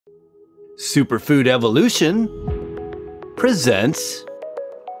Superfood Evolution presents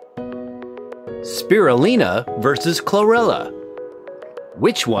Spirulina versus Chlorella.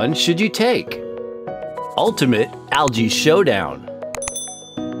 Which one should you take? Ultimate Algae Showdown.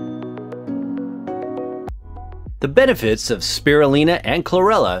 The benefits of spirulina and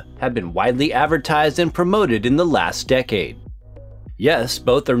chlorella have been widely advertised and promoted in the last decade. Yes,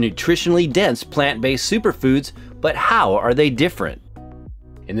 both are nutritionally dense plant-based superfoods, but how are they different?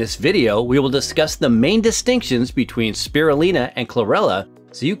 In this video, we will discuss the main distinctions between spirulina and chlorella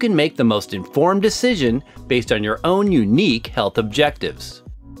so you can make the most informed decision based on your own unique health objectives.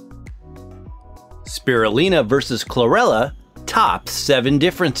 Spirulina versus chlorella, top 7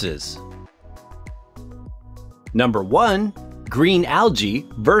 differences. Number 1. Green algae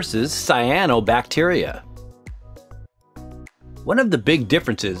versus cyanobacteria. One of the big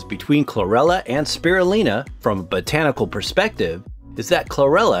differences between chlorella and spirulina from a botanical perspective is that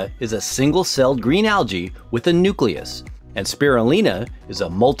chlorella is a single-celled green algae with a nucleus, and spirulina is a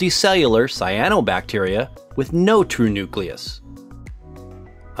multicellular cyanobacteria with no true nucleus.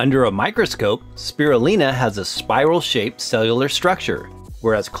 Under a microscope, spirulina has a spiral-shaped cellular structure,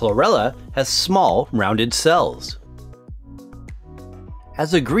 whereas chlorella has small, rounded cells.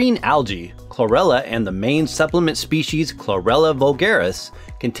 As a green algae, chlorella and the main supplement species Chlorella vulgaris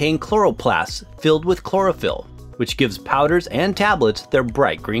contain chloroplasts filled with chlorophyll, which gives powders and tablets their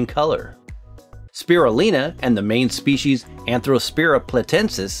bright green color. Spirulina and the main species Anthrospira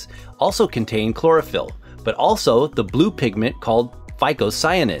platensis also contain chlorophyll, but also the blue pigment called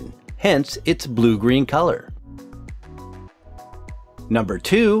Phycocyanin, hence its blue-green color. Number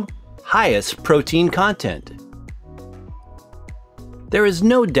 2. Highest protein content. There is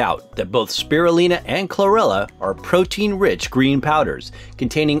no doubt that both spirulina and chlorella are protein-rich green powders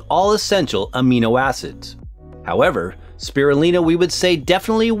containing all essential amino acids. However, spirulina we would say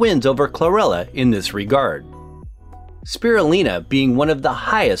definitely wins over chlorella in this regard. Spirulina, being one of the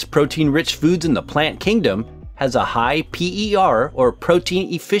highest protein-rich foods in the plant kingdom, has a high PER or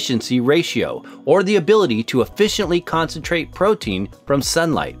protein efficiency ratio, or the ability to efficiently concentrate protein from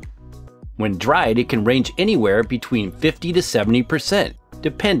sunlight. When dried, it can range anywhere between 50 to 70%,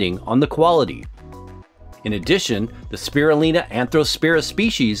 depending on the quality. In addition, the Spirulina Anthrospira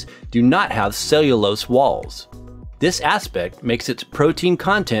species do not have cellulose walls. This aspect makes its protein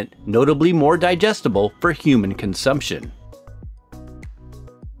content notably more digestible for human consumption.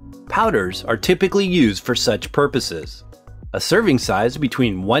 Powders are typically used for such purposes. A serving size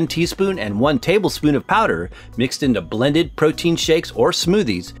between 1 teaspoon and 1 tablespoon of powder mixed into blended protein shakes or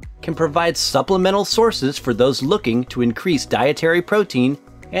smoothies can provide supplemental sources for those looking to increase dietary protein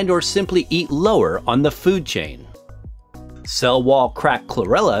and/or simply eat lower on the food chain. Cell wall cracked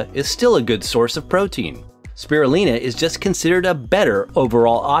chlorella is still a good source of protein. Spirulina is just considered a better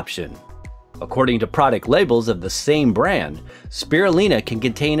overall option. According to product labels of the same brand, spirulina can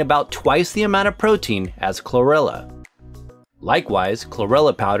contain about twice the amount of protein as chlorella. Likewise,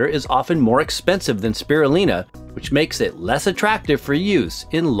 chlorella powder is often more expensive than spirulina, which makes it less attractive for use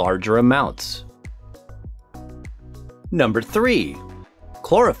in larger amounts. Number 3.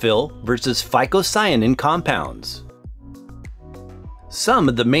 Chlorophyll versus Phycocyanin compounds. Some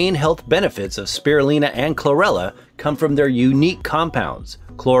of the main health benefits of spirulina and chlorella come from their unique compounds,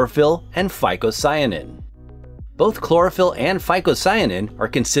 chlorophyll and phycocyanin. Both chlorophyll and phycocyanin are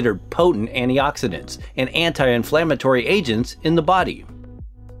considered potent antioxidants and anti-inflammatory agents in the body.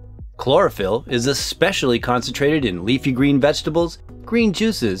 Chlorophyll is especially concentrated in leafy green vegetables, green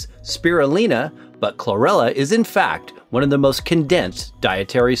juices, spirulina, but chlorella is in fact one of the most condensed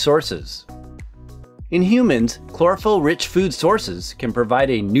dietary sources. In humans, chlorophyll-rich food sources can provide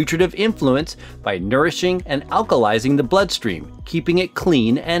a nutritive influence by nourishing and alkalizing the bloodstream, keeping it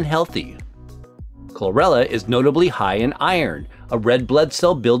clean and healthy. Chlorella is notably high in iron, a red blood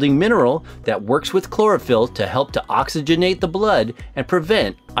cell building mineral that works with chlorophyll to help to oxygenate the blood and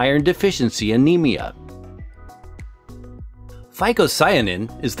prevent iron deficiency anemia.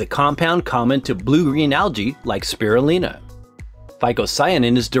 Phycocyanin is the compound common to blue-green algae like spirulina.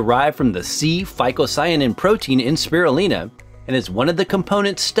 Phycocyanin is derived from the C phycocyanin protein in spirulina and is one of the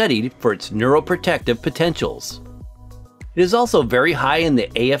components studied for its neuroprotective potentials. It is also very high in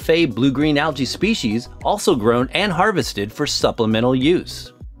the AFA blue-green algae species, also grown and harvested for supplemental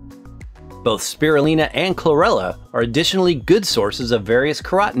use. Both spirulina and chlorella are additionally good sources of various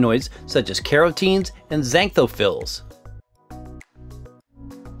carotenoids such as carotenes and xanthophylls.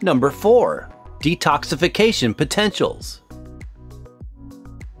 Number 4. Detoxification potentials.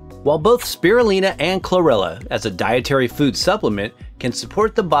 While both spirulina and chlorella as a dietary food supplement can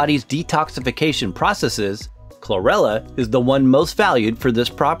support the body's detoxification processes, chlorella is the one most valued for this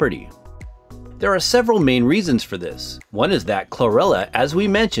property. There are several main reasons for this. One is that chlorella, as we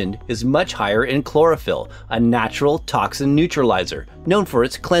mentioned, is much higher in chlorophyll, a natural toxin neutralizer known for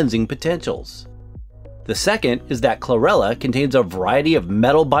its cleansing potentials. The second is that chlorella contains a variety of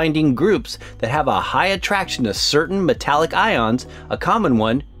metal-binding groups that have a high attraction to certain metallic ions, a common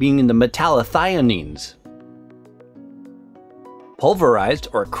one being the metallothioneins. Pulverized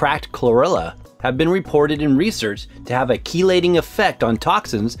or cracked chlorella have been reported in research to have a chelating effect on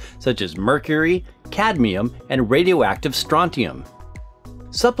toxins such as mercury, cadmium, and radioactive strontium.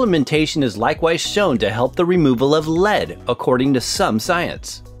 Supplementation is likewise shown to help the removal of lead, according to some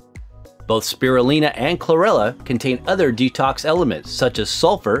science. Both spirulina and chlorella contain other detox elements such as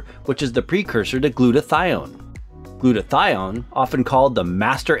sulfur, which is the precursor to glutathione. Glutathione, often called the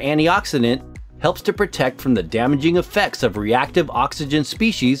master antioxidant, helps to protect from the damaging effects of reactive oxygen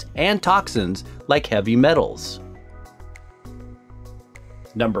species and toxins like heavy metals.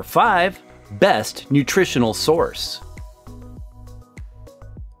 Number 5. Best nutritional source.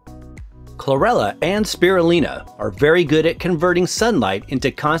 Chlorella and spirulina are very good at converting sunlight into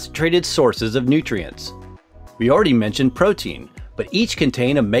concentrated sources of nutrients. We already mentioned protein, but each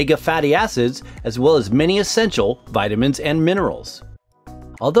contain omega fatty acids as well as many essential vitamins and minerals.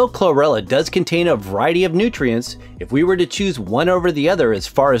 Although chlorella does contain a variety of nutrients, if we were to choose one over the other as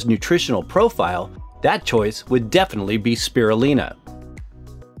far as nutritional profile, that choice would definitely be spirulina.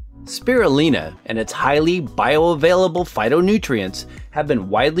 Spirulina and its highly bioavailable phytonutrients have been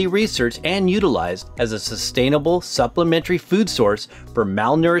widely researched and utilized as a sustainable supplementary food source for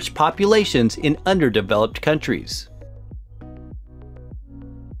malnourished populations in underdeveloped countries.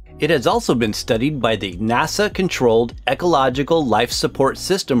 It has also been studied by the NASA-controlled Ecological Life Support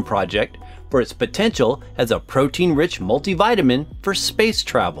System project for its potential as a protein-rich multivitamin for space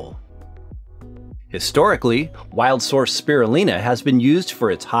travel. Historically, wild-source spirulina has been used for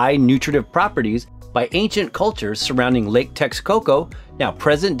its high nutritive properties by ancient cultures surrounding Lake Texcoco, now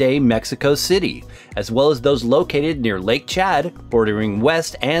present-day Mexico City, as well as those located near Lake Chad, bordering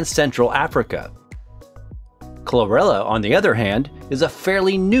West and Central Africa. Chlorella, on the other hand, is a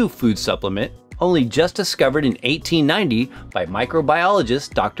fairly new food supplement, only just discovered in 1890 by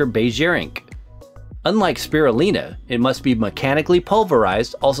microbiologist Dr. Beijerinck. Unlike spirulina, it must be mechanically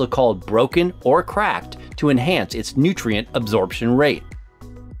pulverized, also called broken or cracked, to enhance its nutrient absorption rate.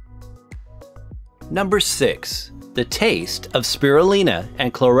 Number 6. The taste of spirulina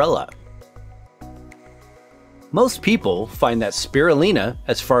and chlorella. Most people find that spirulina,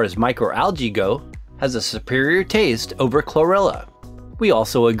 as far as microalgae go, has a superior taste over chlorella. We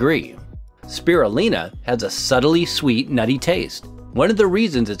also agree. Spirulina has a subtly sweet, nutty taste. One of the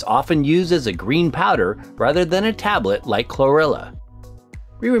reasons it's often used as a green powder rather than a tablet like chlorella.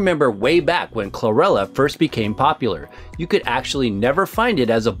 We remember way back when chlorella first became popular, you could actually never find it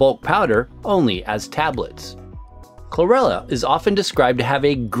as a bulk powder, only as tablets. Chlorella is often described to have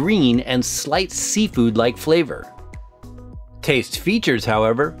a green and slight seafood-like flavor. Taste features,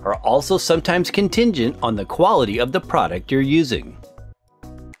 however, are also sometimes contingent on the quality of the product you're using.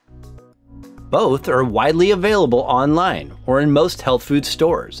 Both are widely available online or in most health food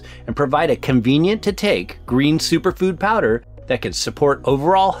stores and provide a convenient to take green superfood powder that can support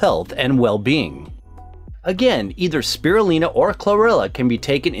overall health and well-being. Again, either spirulina or chlorella can be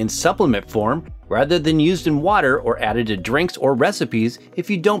taken in supplement form rather than used in water or added to drinks or recipes if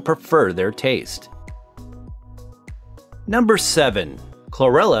you don't prefer their taste. Number 7.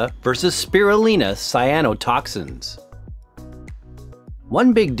 Chlorella versus spirulina cyanotoxins.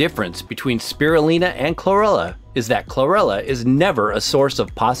 One big difference between spirulina and chlorella is that chlorella is never a source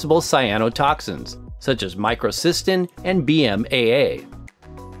of possible cyanotoxins, such as microcystin and BMAA.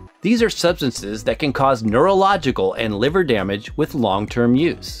 These are substances that can cause neurological and liver damage with long-term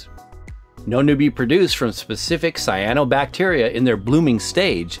use. Known to be produced from specific cyanobacteria in their blooming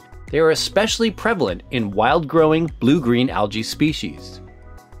stage, they are especially prevalent in wild-growing blue-green algae species.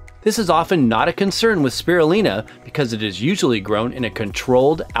 This is often not a concern with spirulina because it is usually grown in a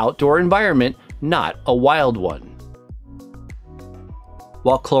controlled outdoor environment, not a wild one.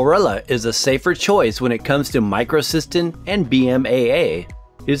 While chlorella is a safer choice when it comes to microcystin and BMAA,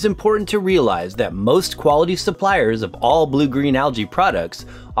 it is important to realize that most quality suppliers of all blue-green algae products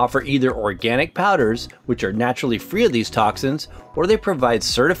offer either organic powders, which are naturally free of these toxins, or they provide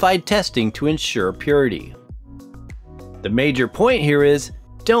certified testing to ensure purity. The major point here is,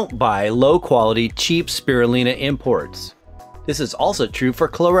 don't buy low-quality, cheap spirulina imports. This is also true for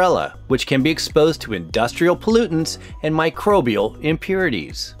chlorella, which can be exposed to industrial pollutants and microbial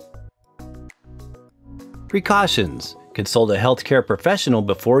impurities. Precautions. Consult a healthcare professional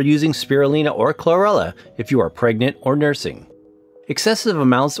before using spirulina or chlorella if you are pregnant or nursing. Excessive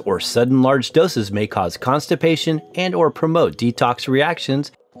amounts or sudden large doses may cause constipation and/or promote detox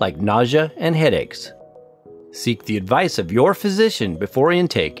reactions like nausea and headaches. Seek the advice of your physician before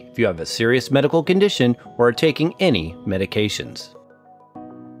intake if you have a serious medical condition or are taking any medications.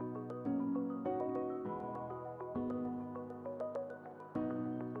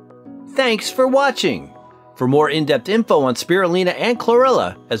 Thanks for watching! For more in-depth info on Spirulina and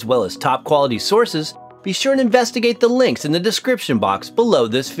Chlorella, as well as top quality sources, be sure and investigate the links in the description box below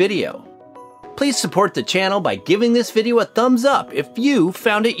this video. Please support the channel by giving this video a thumbs up if you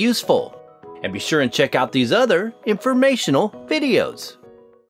found it useful. And be sure and check out these other informational videos.